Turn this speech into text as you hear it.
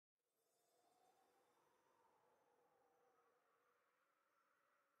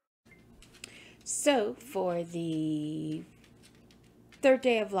So for the third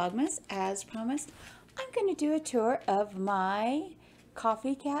day of Vlogmas, as promised, I'm going to do a tour of my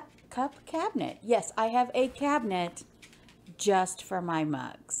coffee cup cabinet. Yes, I have a cabinet just for my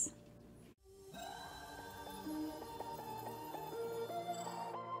mugs.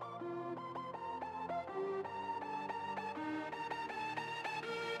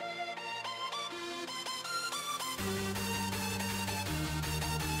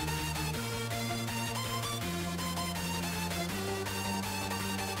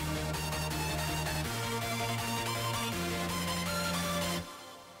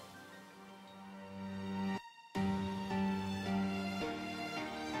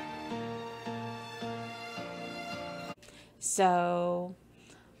 So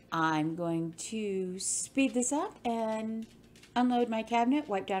I'm going to speed this up and unload my cabinet,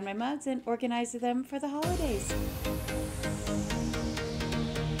 wipe down my mugs, and organize them for the holidays.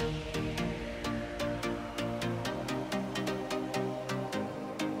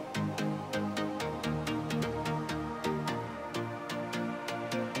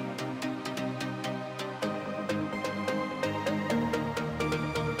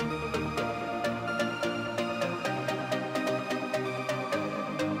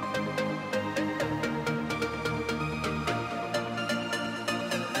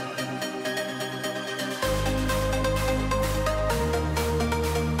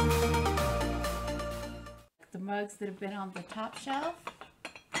 The mugs that have been on the top shelf,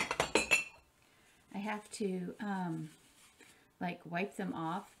 I have to like wipe them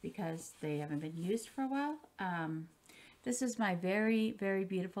off because they haven't been used for a while. This is my very, very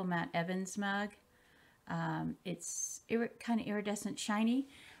beautiful Matt Evans mug. It's kind of iridescent shiny.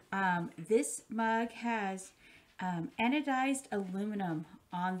 This mug has anodized aluminum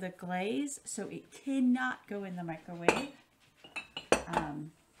on the glaze, so it cannot go in the microwave.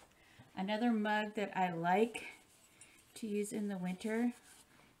 Another mug that I like to use in the winter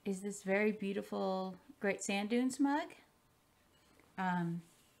is this very beautiful Great Sand Dunes mug.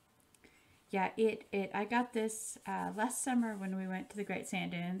 Yeah, I got this last summer when we went to the Great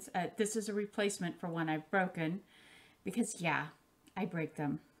Sand Dunes. This is a replacement for one I've broken because, yeah, I break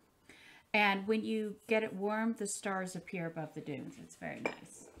them. And when you get it warm, the stars appear above the dunes. It's very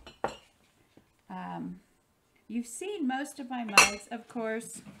nice. You've seen most of my mugs, of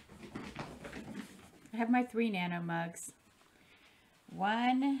course. I have my 3 nano mugs.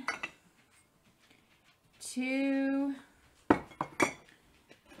 1, 2,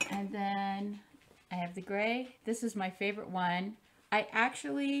 and then I have the gray. This is my favorite one. I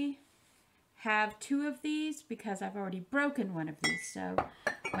actually have 2 of these because I've already broken one of these. So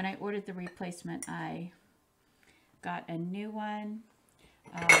when I ordered the replacement, I got a new one.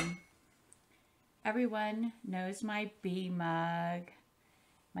 Everyone knows my bee mug.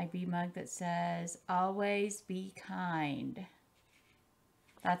 My bee mug that says, "Always be kind."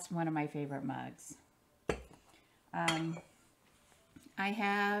 That's one of my favorite mugs. I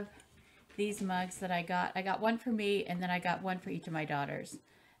have these mugs that I got. I got one for me, and then I got one for each of my daughters.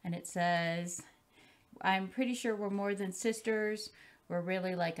 And it says, "I'm pretty sure we're more than sisters. We're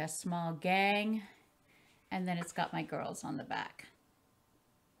really like a small gang." And then it's got my girls on the back.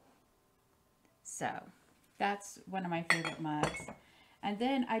 So that's one of my favorite mugs. And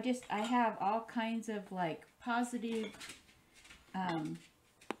then I have all kinds of like positive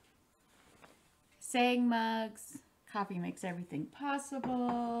saying mugs. Coffee makes everything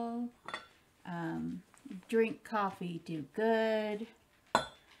possible. Drink coffee, do good.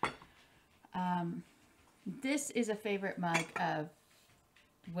 This is a favorite mug of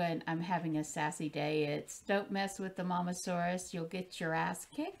when I'm having a sassy day. It's "Don't mess with the Mamasaurus, you'll get your ass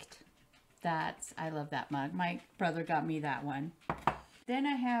kicked." I love that mug. My brother got me that one. Then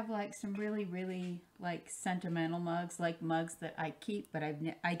I have like some really, really like sentimental mugs, like mugs that I keep but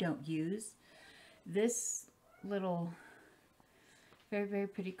I don't use. This little very, very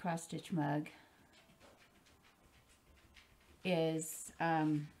pretty cross stitch mug is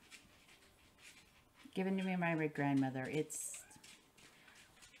given to me by my great grandmother. It's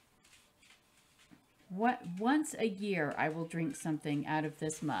once a year I will drink something out of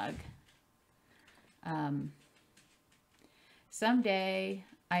this mug. Someday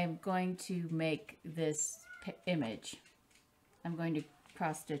I am going to make this image. I'm going to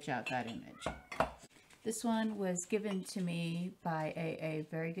cross stitch out that image. This one was given to me by a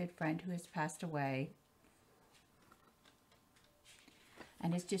very good friend who has passed away.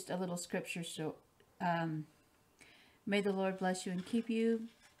 And it's just a little scripture. So, "May the Lord bless you and keep you.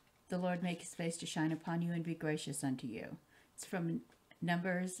 The Lord make his face to shine upon you and be gracious unto you." It's from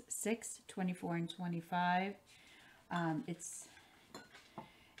Numbers 6, 24 and 25.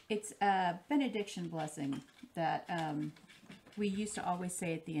 It's a benediction blessing that we used to always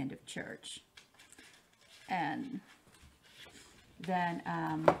say at the end of church. And then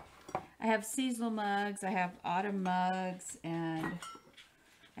I have seasonal mugs, I have autumn mugs, and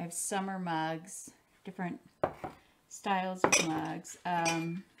I have summer mugs, different styles of mugs.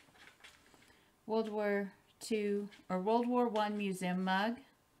 World War II or World War I museum mug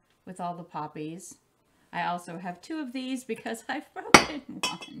with all the poppies. I also have 2 of these because I've broken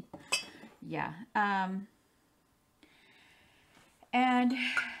one. Yeah. And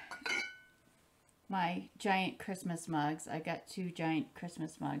my giant Christmas mugs. I got 2 giant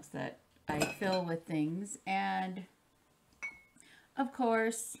Christmas mugs that I fill with things. And of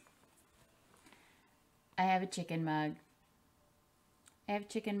course, I have a chicken mug. I have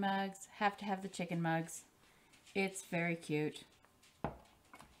chicken mugs. Have to have the chicken mugs. It's very cute.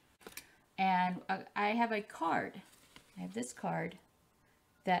 And I have a card. I have this card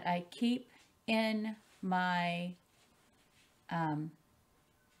that I keep in my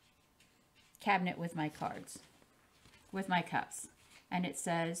cabinet with my cards, with my cups. And it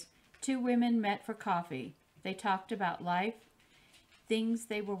says, 2 women met for coffee. They talked about life, things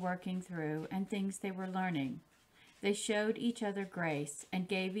they were working through, and things they were learning. They showed each other grace and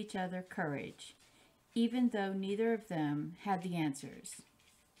gave each other courage, even though neither of them had the answers.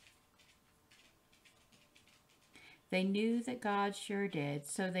 They knew that God sure did,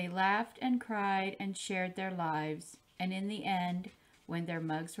 so they laughed and cried and shared their lives, and in the end, when their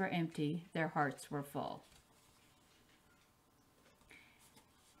mugs were empty, their hearts were full.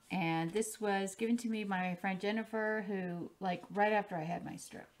 And this was given to me by my friend Jennifer, who, like, right after I had my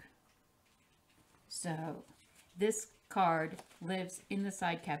stroke. So, this card lives in the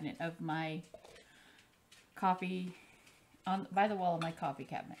side cabinet of my coffee, by the wall of my coffee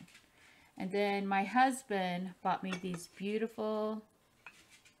cabinet. And then my husband bought me these beautiful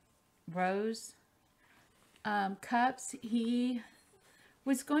rose cups. He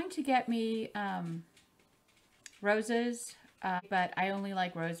was going to get me roses, but I only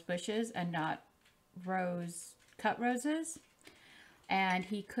like rose bushes and not cut roses. And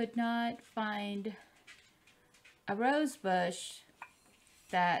he could not find a rose bush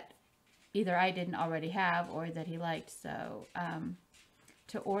that either I didn't already have or that he liked, so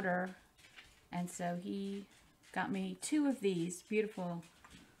to order. And so he got me 2 of these beautiful,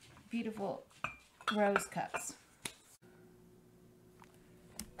 beautiful rose cups.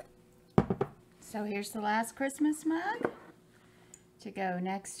 So here's the last Christmas mug to go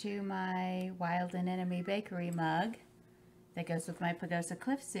next to my Wild and Enemy Bakery mug that goes with my Pagosa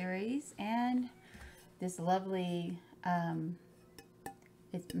Cliff series, and this lovely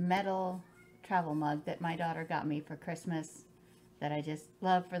it's metal travel mug that my daughter got me for Christmas that I just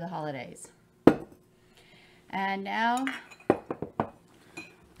love for the holidays. And now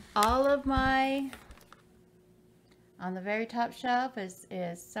all of my, on the very top shelf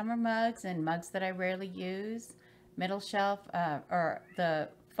is summer mugs and mugs that I rarely use. Middle shelf, or the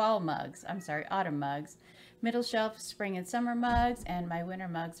fall mugs, I'm sorry, autumn mugs. Middle shelf, spring and summer mugs, and my winter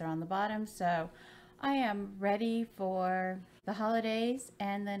mugs are on the bottom. So I am ready for the holidays.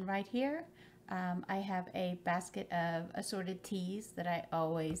 And then right here, I have a basket of assorted teas that I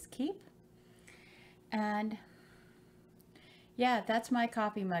always keep. And yeah, that's my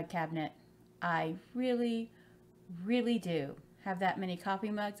coffee mug cabinet. I really, really do have that many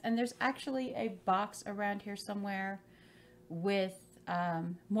coffee mugs. And there's actually a box around here somewhere with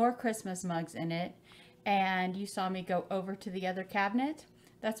more Christmas mugs in it. And you saw me go over to the other cabinet.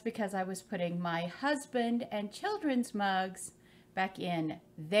 That's because I was putting my husband and children's mugs back in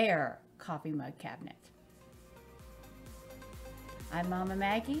their coffee mug cabinet. I'm Mama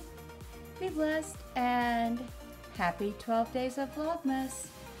Maggie. Be blessed and happy 12 days of Vlogmas.